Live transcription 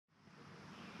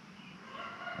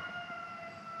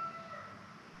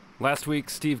Last week,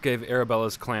 Steve gave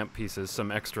Arabella's clamp pieces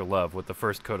some extra love with the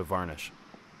first coat of varnish.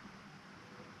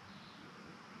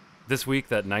 This week,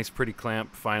 that nice pretty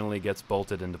clamp finally gets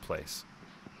bolted into place.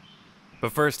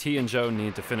 But first, he and Joe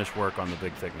need to finish work on the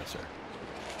big thicknesser.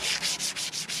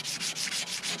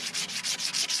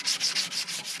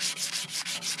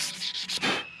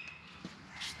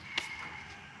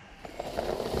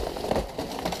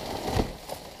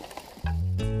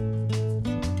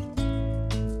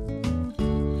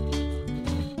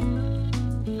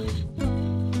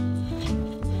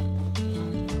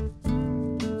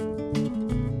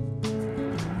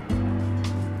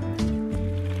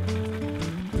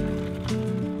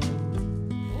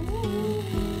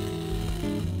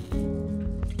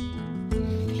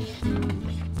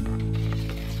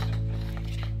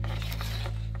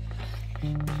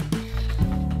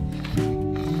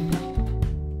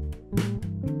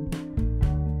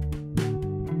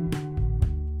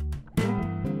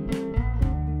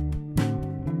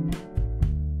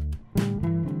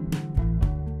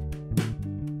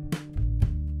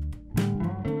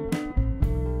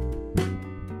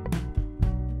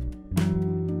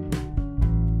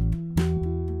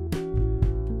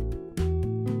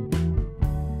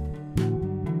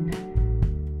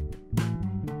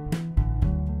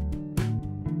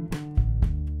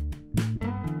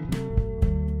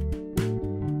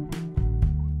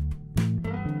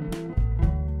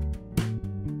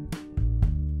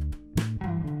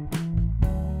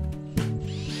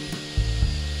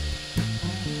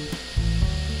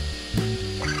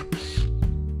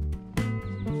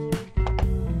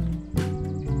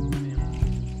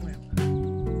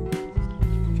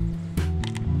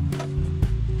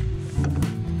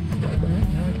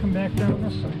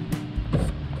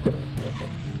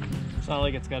 It's not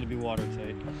like it's got to be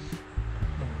watertight. Oh,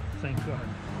 thank God.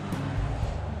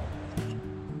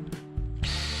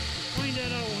 Find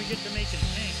that out when we get to making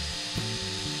tanks.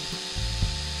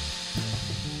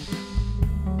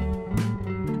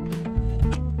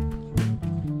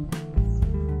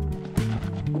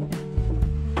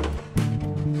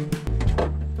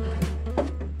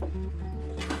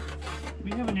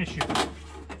 We have an issue.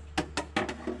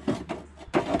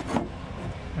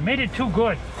 I made it too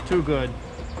good. Too good.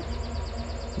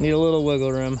 Need a little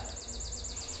wiggle room.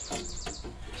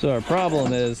 So our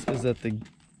problem is that the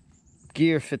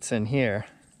gear fits in here,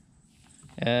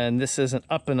 and this isn't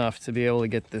up enough to be able to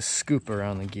get this scoop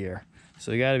around the gear.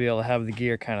 So you got to be able to have the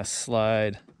gear kind of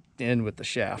slide in with the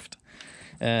shaft.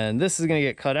 And this is going to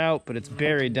get cut out, but it's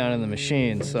buried down in the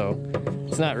machine, so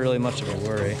it's not really much of a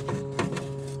worry.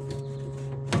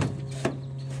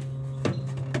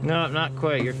 No, not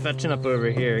quite. You're fetching up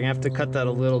over here. You're gonna have to cut that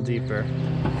a little deeper.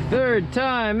 Third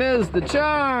time is the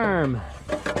charm.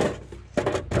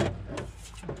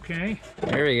 Okay.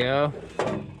 There we go.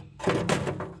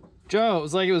 Joe, it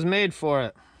was like it was made for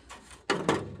it.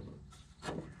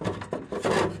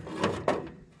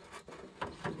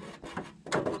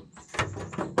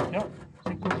 Yep, I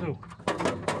think we'll do.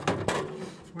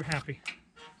 We're happy.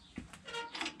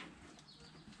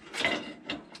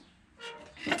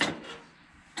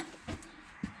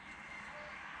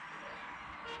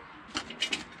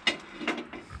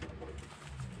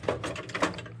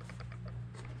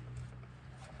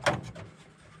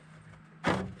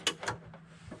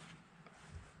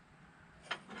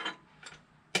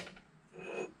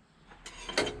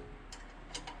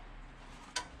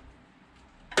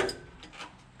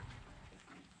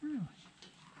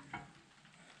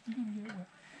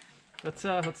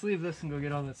 Let's leave this and go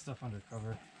get all that stuff under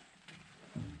cover.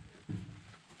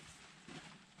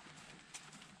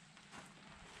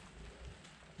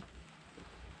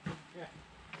 Yeah.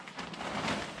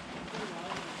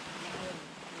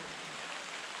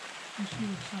 Let's see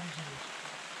what size it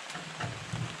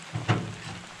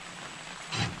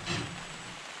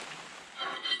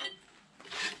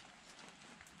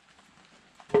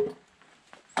is.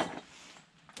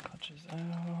 Punches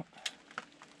out.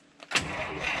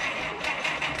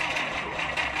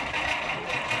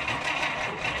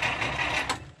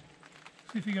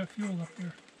 See if you got fuel up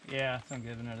there. Yeah, so I'm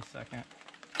giving it a second.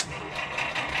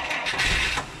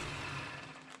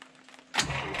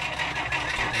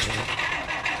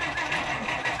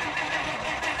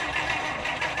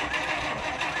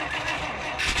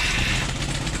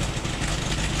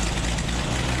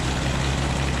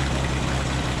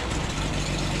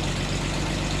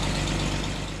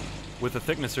 With the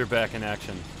thicknesser back in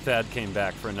action, Thad came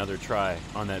back for another try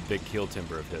on that big keel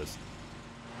timber of his.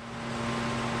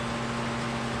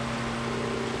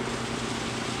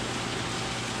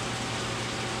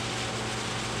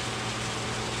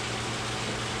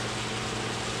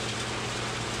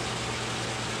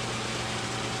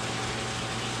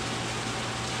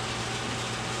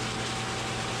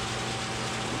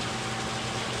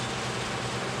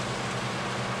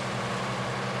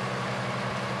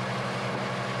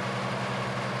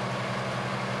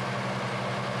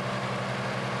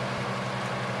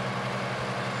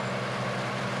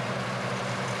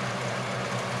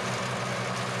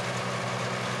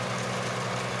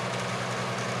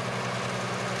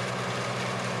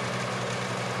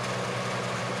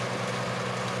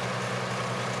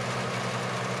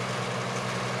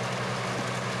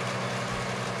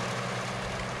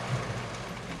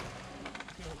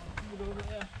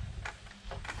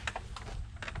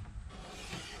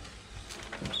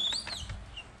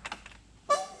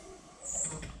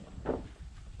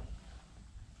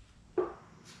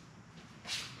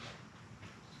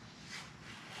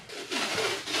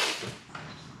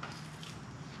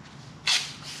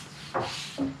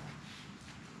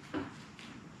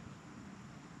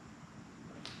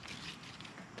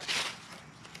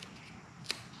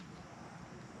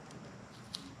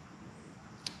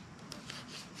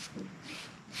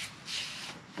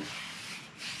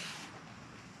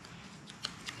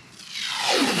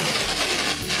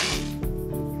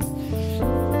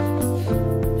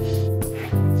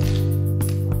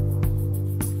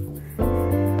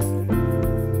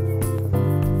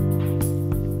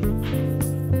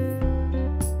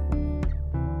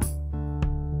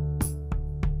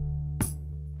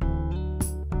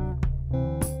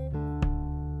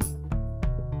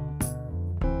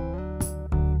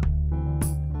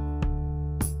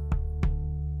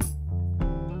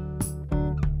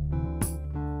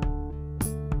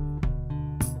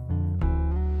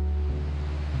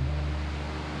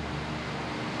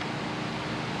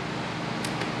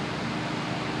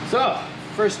 So,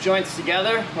 first joint's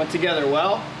together, went together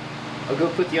well. I'll go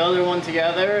put the other one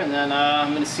together, and then I'm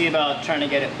going to see about trying to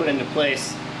get it put into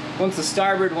place. Once the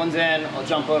starboard one's in, I'll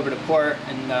jump over to port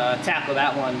and tackle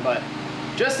that one, but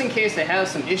just in case they have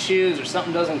some issues or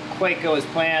something doesn't quite go as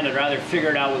planned, I'd rather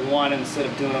figure it out with one instead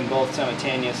of doing them both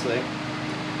simultaneously.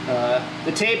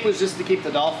 The tape was just to keep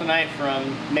the dolphinite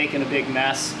from making a big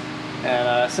mess,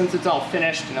 and since it's all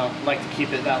finished, you know, I like to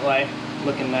keep it that way,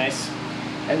 looking nice.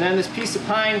 And then this piece of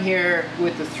pine here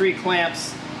with the 3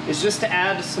 clamps is just to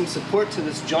add some support to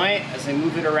this joint as I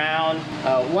move it around.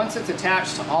 Once it's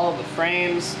attached to all of the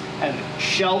frames and the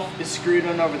shelf is screwed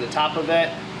in over the top of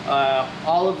it,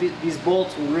 all of these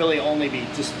bolts will really only be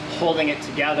just holding it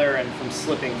together and from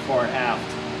slipping fore and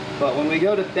aft. But when we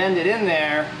go to bend it in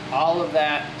there, all of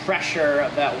that pressure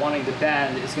of that wanting to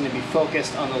bend is going to be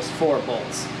focused on those 4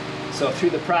 bolts. So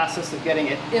through the process of getting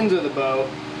it into the boat,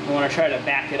 I want to try to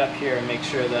back it up here and make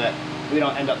sure that we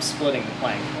don't end up splitting the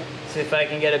plank. See if I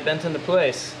can get it bent into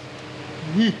place.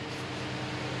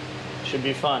 Should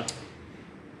be fun.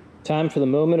 Time for the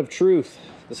moment of truth.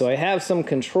 So I have some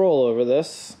control over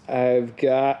this. I've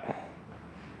got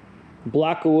a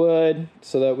block of wood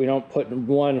so that we don't put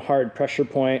one hard pressure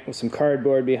point with some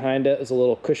cardboard behind it as a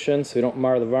little cushion so we don't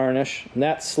mar the varnish. And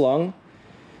that's slung.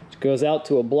 It goes out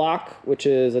to a block which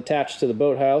is attached to the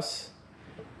boathouse,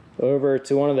 over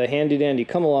to one of the handy dandy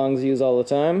come-alongs I use all the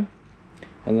time,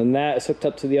 and then that is hooked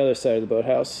up to the other side of the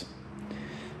boathouse.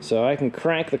 So I can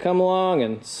crank the come-along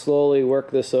and slowly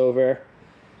work this over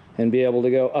and be able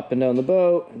to go up and down the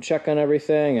boat and check on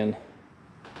everything, and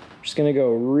I'm just going to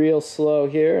go real slow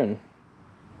here and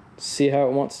see how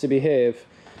it wants to behave.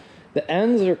 The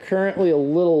ends are currently a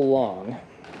little long.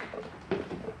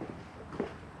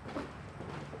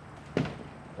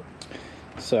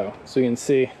 So you can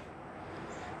see,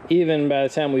 even by the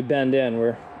time we bend in,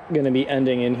 we're going to be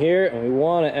ending in here, and we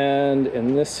want to end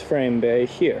in this frame bay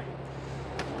here.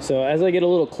 So as I get a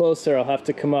little closer, I'll have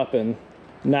to come up and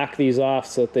knock these off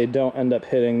so that they don't end up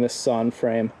hitting this sawn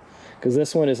frame, because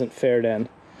this one isn't faired in.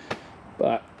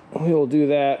 But we will do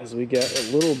that as we get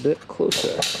a little bit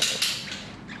closer.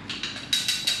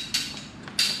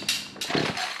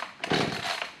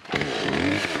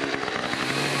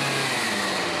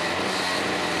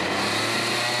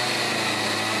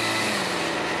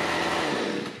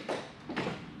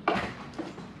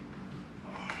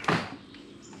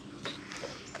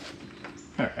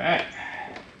 Alright,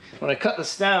 when I cut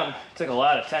this down, I took a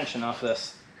lot of tension off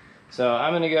this. So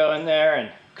I'm going to go in there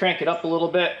and crank it up a little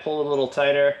bit, pull it a little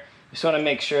tighter. Just want to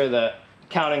make sure that,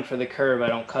 counting for the curve, I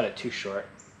don't cut it too short.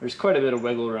 There's quite a bit of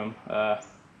wiggle room,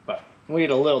 but we need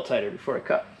a little tighter before I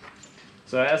cut.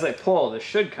 So as I pull, this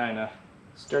should kind of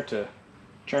start to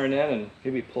turn in and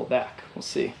maybe pull back. We'll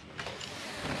see.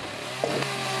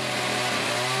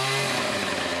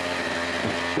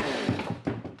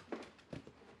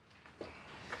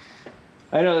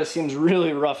 I know this seems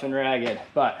really rough and ragged,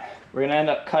 but we're going to end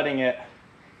up cutting it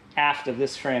aft of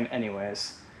this frame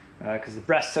anyways, because the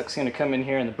breast hook's going to come in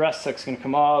here, and the breast hook's going to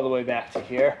come all the way back to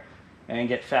here and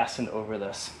get fastened over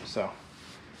this. So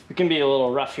it can be a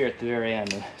little rough here at the very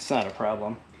end, and it's not a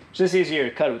problem. It's just easier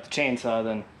to cut it with the chainsaw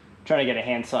than trying to get a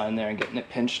handsaw in there and getting it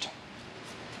pinched.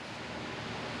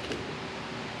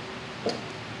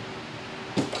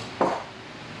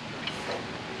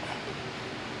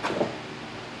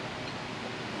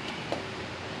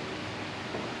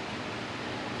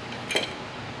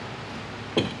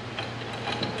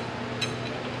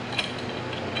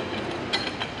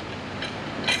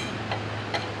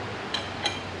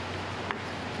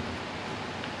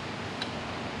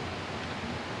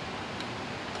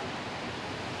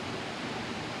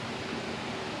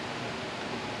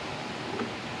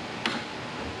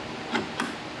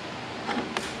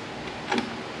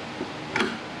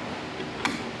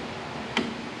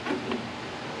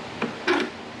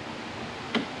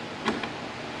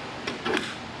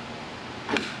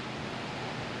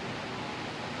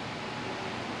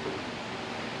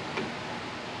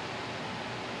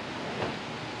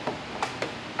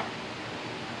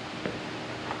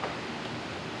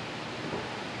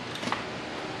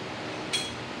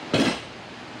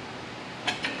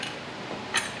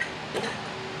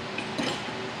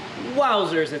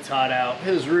 Wowzers, it's hot out. It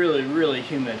is really, really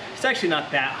humid. It's actually not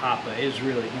that hot, but it is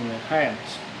really humid. I am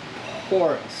just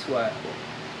pouring sweat.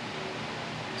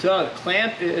 So the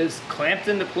clamp is clamped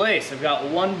into place. I've got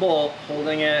one bolt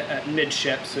holding it at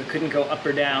midship, so it couldn't go up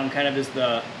or down, kind of as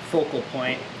the focal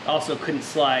point. Also couldn't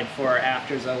slide fore or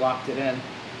after as I locked it in.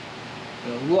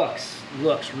 It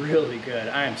looks really good.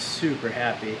 I am super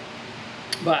happy.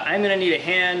 But I'm gonna need a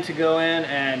hand to go in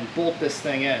and bolt this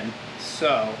thing in.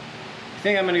 So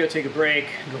think I'm gonna go take a break,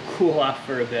 go cool off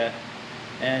for a bit,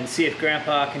 and see if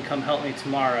Grandpa can come help me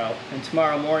tomorrow. And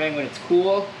tomorrow morning when it's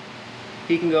cool,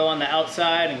 he can go on the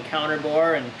outside and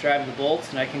counterbore and drive the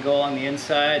bolts, and I can go along the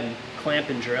inside and clamp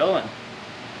and drill, and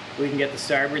we can get the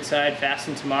starboard side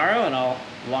fastened tomorrow, and I'll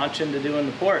launch into doing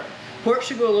the port. Port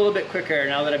should go a little bit quicker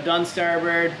now that I've done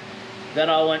starboard. That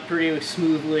all went pretty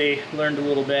smoothly, learned a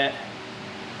little bit.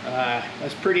 I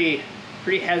was pretty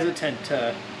hesitant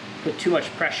to put too much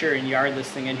pressure and yard this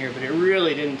thing in here, but it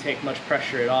really didn't take much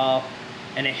pressure at all,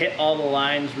 and it hit all the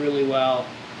lines really well.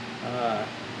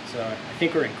 So I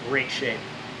think we're in great shape.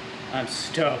 I'm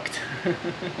stoked.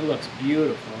 It looks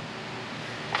beautiful.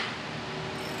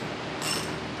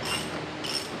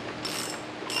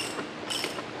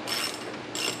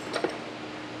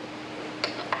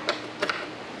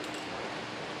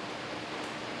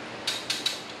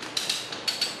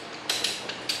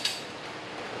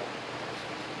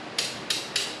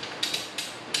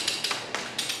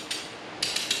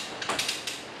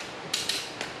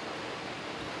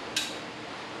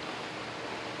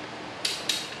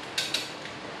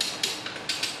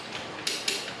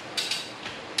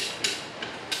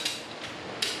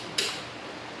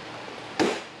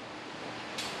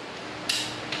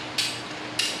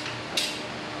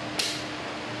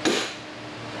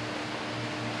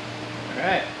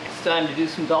 Alright, it's time to do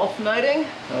some dolphiniting.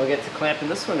 I'll get to clamping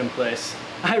this one in place.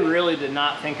 I really did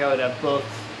not think I would have both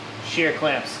shear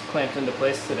clamps clamped into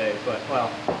place today, but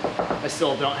well, I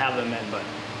still don't have them in, but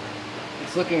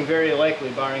it's looking very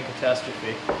likely barring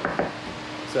catastrophe.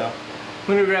 So, I'm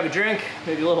gonna grab a drink,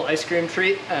 maybe a little ice cream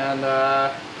treat, and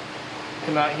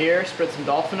come out here, spread some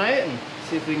dolphinite, and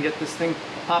see if we can get this thing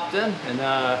popped in.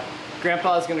 And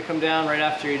Grandpa's gonna come down right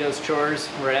after he does chores,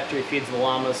 right after he feeds the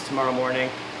llamas tomorrow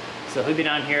morning. So he'll be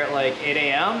down here at like 8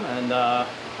 a.m. and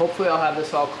hopefully I'll have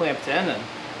this all clamped in, and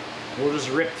we'll just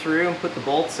rip through and put the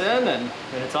bolts in, and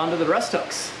then it's on to the rest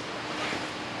hooks.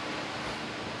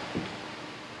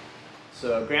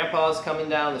 So Grandpa's coming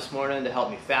down this morning to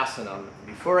help me fasten them.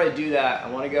 Before I do that, I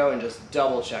want to go and just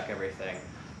double check everything. So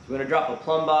we're going to drop a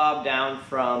plumb bob down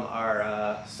from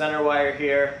our center wire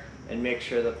here and make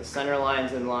sure that the center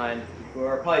line's in line.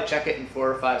 We'll probably check it in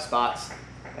 4 or 5 spots.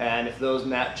 And if those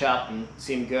match up and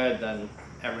seem good, then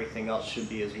everything else should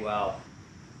be as well.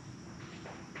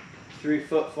 3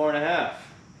 foot 4.5.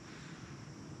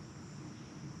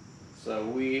 So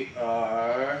we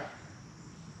are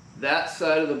that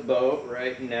side of the boat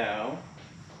right now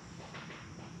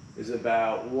is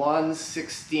about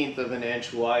 1/16 of an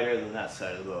inch wider than that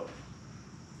side of the boat.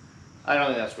 I don't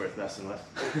think that's worth messing with.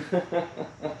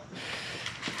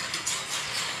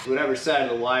 Whatever side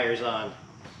of the wire's on,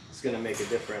 going to make a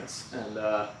difference, and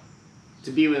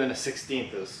to be within a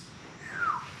 1/16 is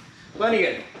plenty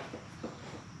good.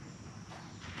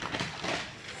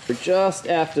 We're just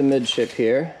after midship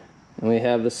here, and we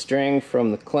have the string from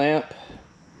the clamp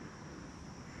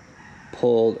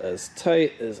pulled as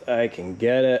tight as I can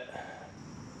get it,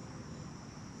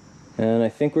 and I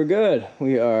think we're good.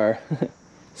 We are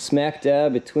smack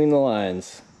dab between the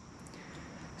lines.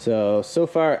 So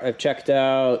far I've checked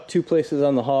out 2 places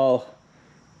on the hull,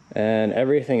 and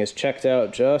everything is checked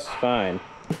out just fine.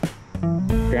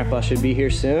 Grandpa should be here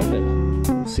soon, and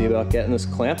we'll see about getting this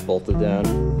clamp bolted down.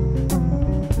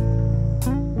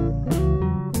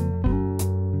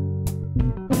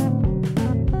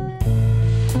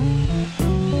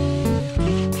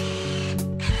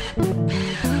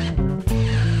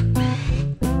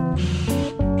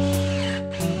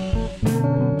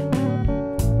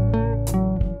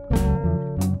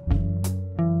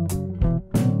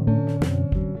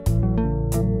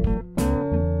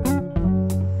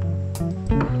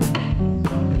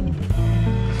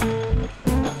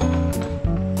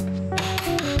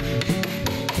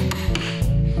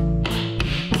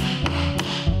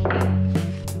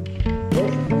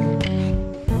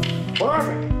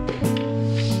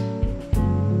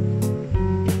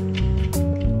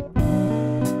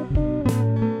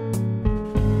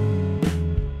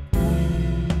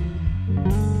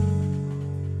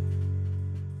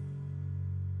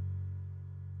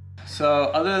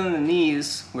 So other than the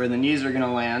knees, where the knees are going to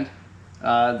land,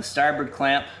 the starboard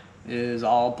clamp is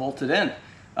all bolted in.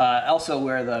 Also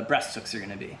where the breast hooks are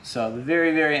going to be. So the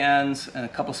very, very ends and a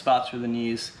couple spots where the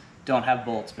knees don't have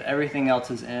bolts, but everything else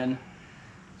is in.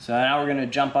 So now we're going to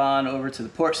jump on over to the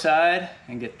port side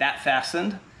and get that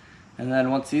fastened. And then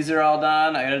once these are all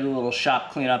done, I got to do a little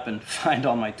shop cleanup and find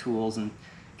all my tools and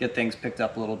get things picked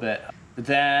up a little bit. But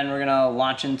then we're going to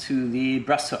launch into the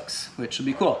breast hooks, which will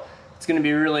be cool. It's going to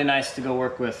be really nice to go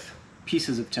work with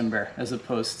pieces of timber as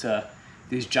opposed to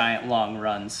these giant long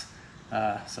runs.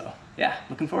 So yeah,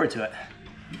 looking forward to it.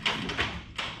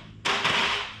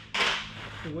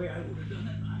 the way I would have done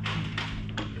it.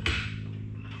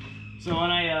 So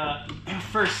when I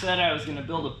first said I was going to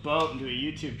build a boat and do a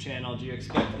YouTube channel, do you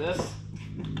expect this?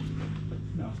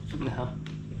 No. No.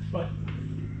 But,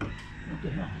 what the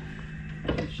hell?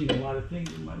 I've seen a lot of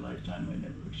things in my lifetime I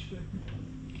never expected.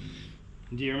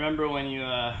 Do you remember when you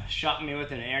shot me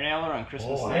with an air nailer on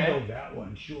Christmas Oh, Day? I know that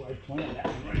one. Sure, I planned that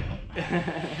one right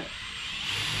now.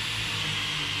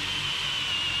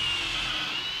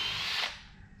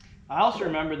 I also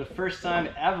remember the first time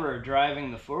ever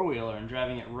driving the four-wheeler and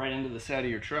driving it right into the side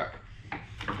of your truck.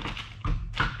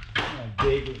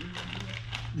 Vaguely.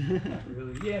 Not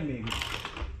really. Yeah, maybe.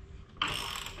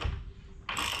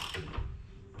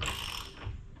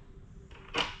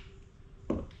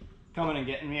 Coming and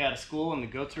getting me out of school when the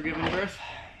goats were giving birth.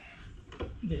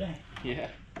 Did I? Yeah.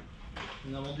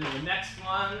 And then we'll do the next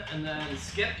one and then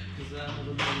skip, because then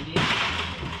it'll be neat.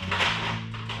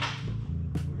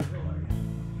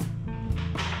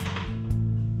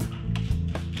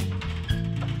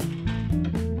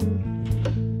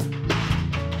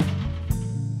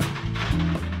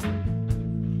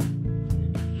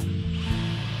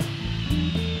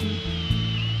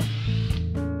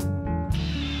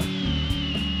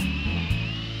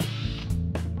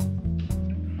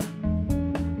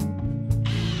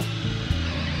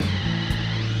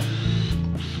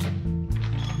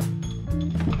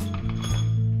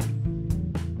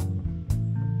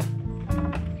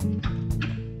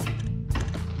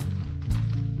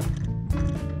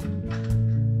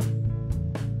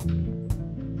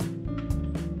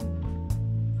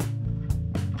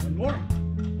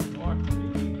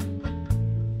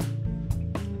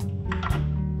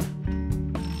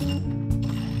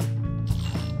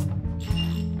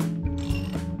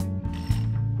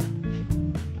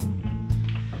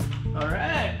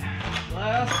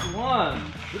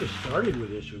 Should have started with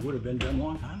this. It would have been done a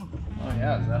long time ago. Oh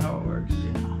yeah, is that how it works?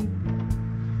 Yeah.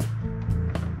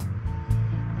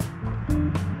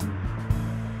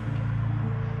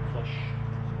 Flush.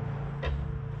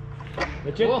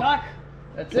 That's it, Cool. Doc?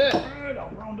 That's it. Good, I'll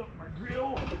round up my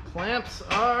grill. Clamps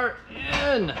are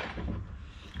in.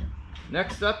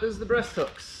 Next up is the breast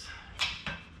hooks.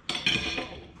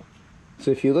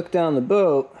 So if you look down the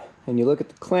boat and you look at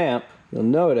the clamp, you'll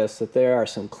notice that there are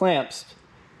some clamps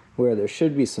where there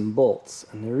should be some bolts.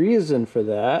 And the reason for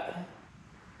that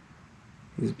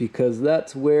is because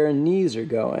that's where knees are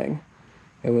going.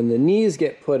 And when the knees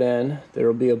get put in, there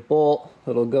will be a bolt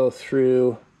that'll go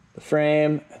through the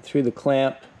frame, and through the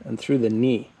clamp, and through the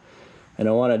knee. And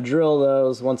I want to drill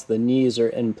those once the knees are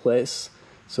in place.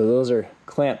 So those are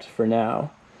clamped for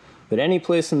now. But any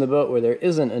place in the boat where there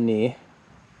isn't a knee,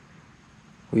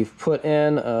 we've put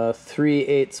in a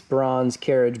 3/8 bronze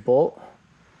carriage bolt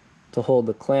to hold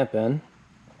the clamp in.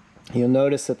 You'll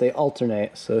notice that they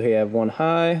alternate. So you have one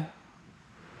high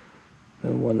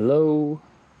and one low.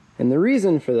 And the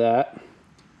reason for that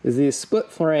is these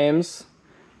split frames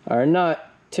are not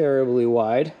terribly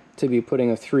wide to be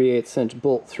putting a 3/8 inch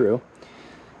bolt through.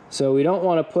 So we don't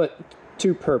want to put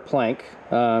 2 per plank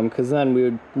because then we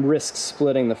would risk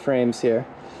splitting the frames here.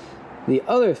 The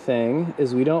other thing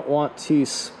is we don't want to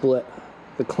split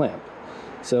the clamp.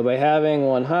 So by having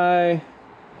one high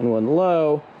and one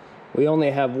low, we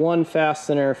only have one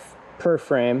fastener per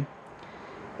frame,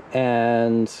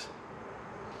 and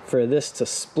for this to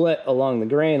split along the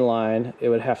grain line, it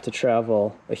would have to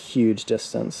travel a huge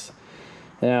distance.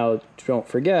 Now, don't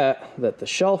forget that the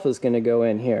shelf is going to go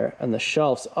in here, and the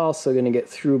shelf's also going to get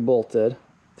through bolted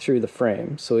through the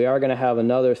frame. So we are going to have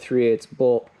another 3/8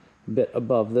 bolt a bit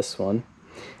above this one.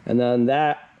 And then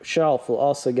that shelf will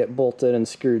also get bolted and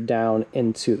screwed down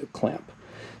into the clamp.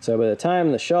 So by the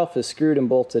time the shelf is screwed and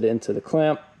bolted into the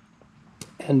clamp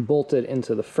and bolted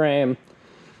into the frame,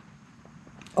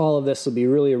 all of this will be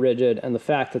really rigid, and the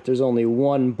fact that there's only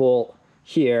one bolt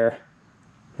here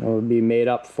will be made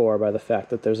up for by the fact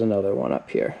that there's another one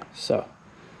up here. So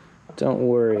don't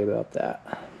worry about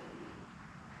that.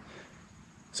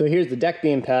 So here's the deck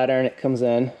beam pattern. It comes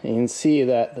in, and you can see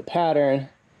that the pattern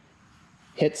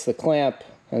hits the clamp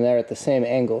and they're at the same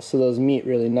angle, so those meet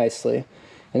really nicely.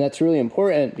 And that's really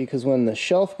important because when the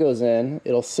shelf goes in,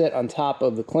 it'll sit on top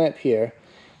of the clamp here,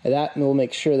 and that will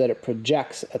make sure that it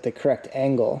projects at the correct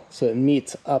angle, so it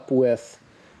meets up with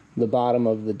the bottom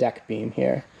of the deck beam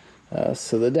here.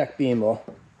 So the deck beam will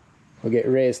get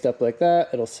raised up like that.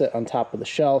 It'll sit on top of the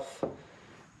shelf,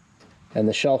 and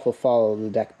the shelf will follow the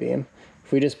deck beam.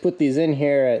 If we just put these in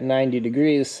here at 90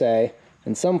 degrees, say,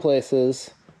 in some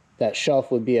places that shelf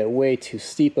would be at way too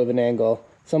steep of an angle.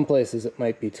 Some places it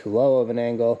might be too low of an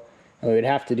angle, and we would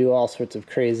have to do all sorts of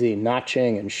crazy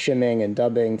notching and shimming and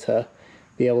dubbing to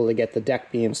be able to get the deck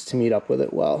beams to meet up with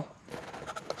it well.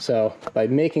 So by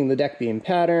making the deck beam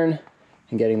pattern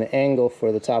and getting the angle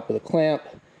for the top of the clamp,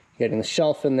 getting the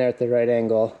shelf in there at the right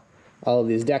angle, all of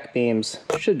these deck beams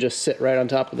should just sit right on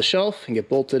top of the shelf and get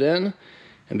bolted in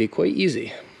and be quite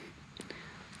easy.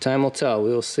 Time will tell,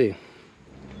 we will see.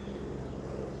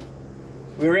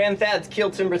 We ran Thad's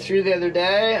keel timber through the other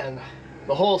day, and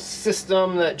the whole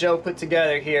system that Joe put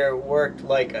together here worked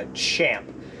like a champ.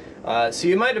 So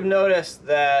you might have noticed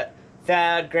that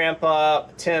Thad, Grandpa,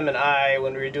 Tim, and I,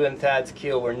 when we were doing Thad's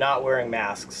keel, were not wearing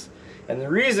masks. And the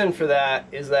reason for that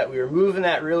is that we were moving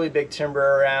that really big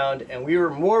timber around, and we were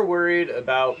more worried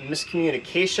about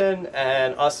miscommunication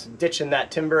and us ditching that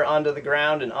timber onto the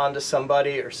ground and onto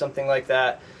somebody or something like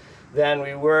that than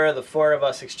we were the four of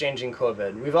us exchanging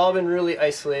COVID. We've all been really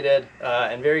isolated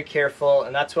and very careful,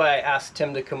 and that's why I asked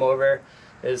Tim to come over,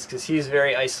 is because he's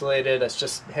very isolated. It's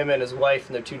just him and his wife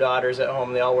and their 2 daughters at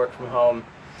home. They all work from home.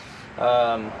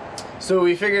 So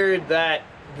we figured that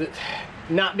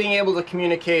not being able to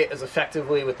communicate as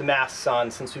effectively with the masks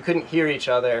on, since we couldn't hear each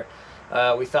other,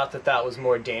 we thought that that was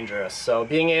more dangerous. So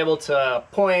being able to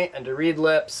point and to read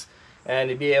lips and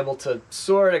to be able to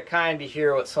sort of kind of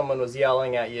hear what someone was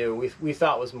yelling at you, we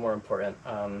thought was more important.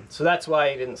 So that's why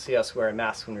you didn't see us wearing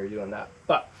masks when we were doing that.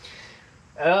 But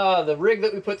the rig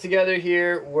that we put together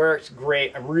here worked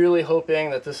great. I'm really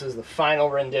hoping that this is the final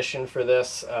rendition for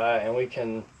this, and we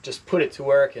can just put it to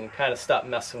work and kind of stop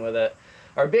messing with it.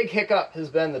 Our big hiccup has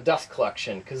been the dust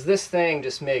collection, because this thing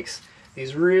just makes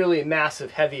these really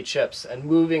massive heavy chips, and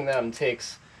moving them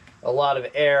takes a lot of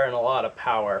air and a lot of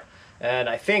power. And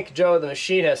I think Joe, the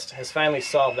machinist, has finally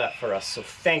solved that for us. So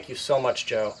thank you so much,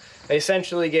 Joe. I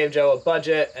essentially gave Joe a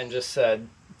budget and just said,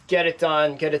 get it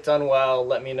done well,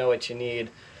 let me know what you need.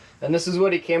 And this is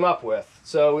what he came up with.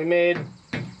 So we made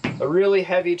a really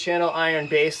heavy channel iron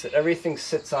base that everything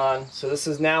sits on. So this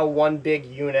is now one big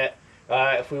unit.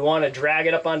 If we want to drag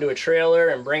it up onto a trailer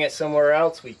and bring it somewhere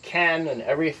else, we can, and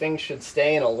everything should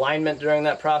stay in alignment during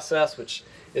that process, which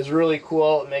is really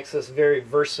cool. It makes this very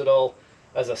versatile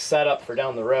as a setup for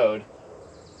down the road.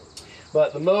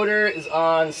 But the motor is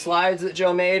on slides that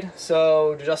Joe made,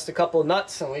 so just a couple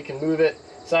nuts and we can move it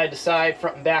side to side,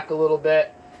 front and back a little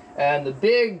bit. And the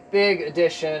big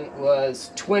addition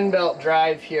was twin belt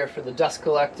drive here for the dust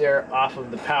collector off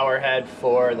of the power head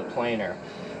for the planer.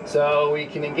 So we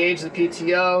can engage the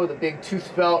PTO, the big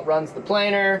tooth belt runs the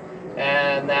planer,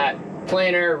 and that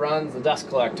planer runs the dust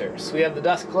collector. So we have the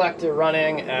dust collector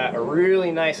running at a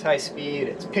really nice high speed.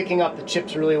 It's picking up the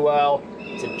chips really well.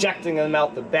 It's ejecting them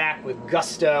out the back with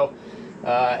gusto.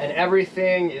 And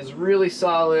everything is really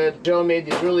solid. Joe made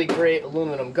these really great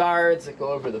aluminum guards that go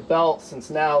over the belt, since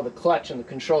now the clutch and the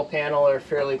control panel are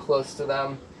fairly close to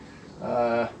them.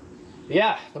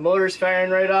 Yeah, the motor's firing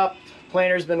right up.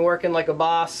 Planer's been working like a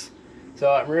boss. So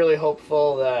I'm really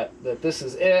hopeful that this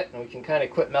is it, and we can kind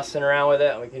of quit messing around with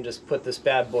it, and we can just put this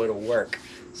bad boy to work.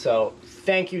 So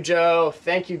thank you, Joe.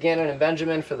 Thank you, Gannon and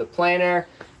Benjamin, for the planer.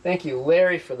 Thank you,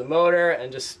 Larry, for the motor,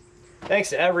 and just thanks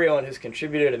to everyone who's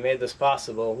contributed and made this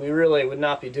possible. We really would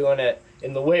not be doing it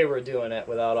in the way we're doing it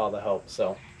without all the help.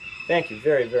 So thank you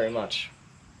very, very much.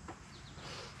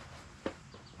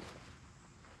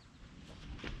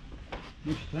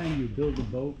 Next time you build a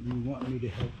boat and you want me to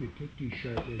help you take these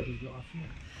sharp edges off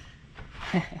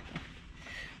here.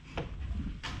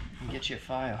 Get you a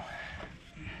file.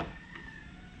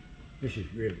 This is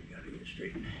really got to get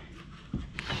straightened.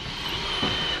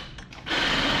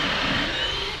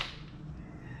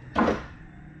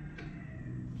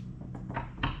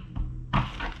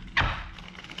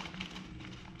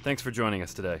 Thanks for joining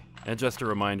us today, and just a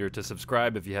reminder to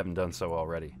subscribe if you haven't done so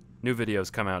already. New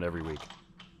videos come out every week.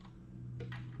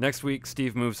 Next week,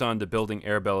 Steve moves on to building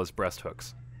Arabella's breast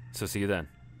hooks. So see you then.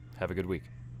 Have a good week.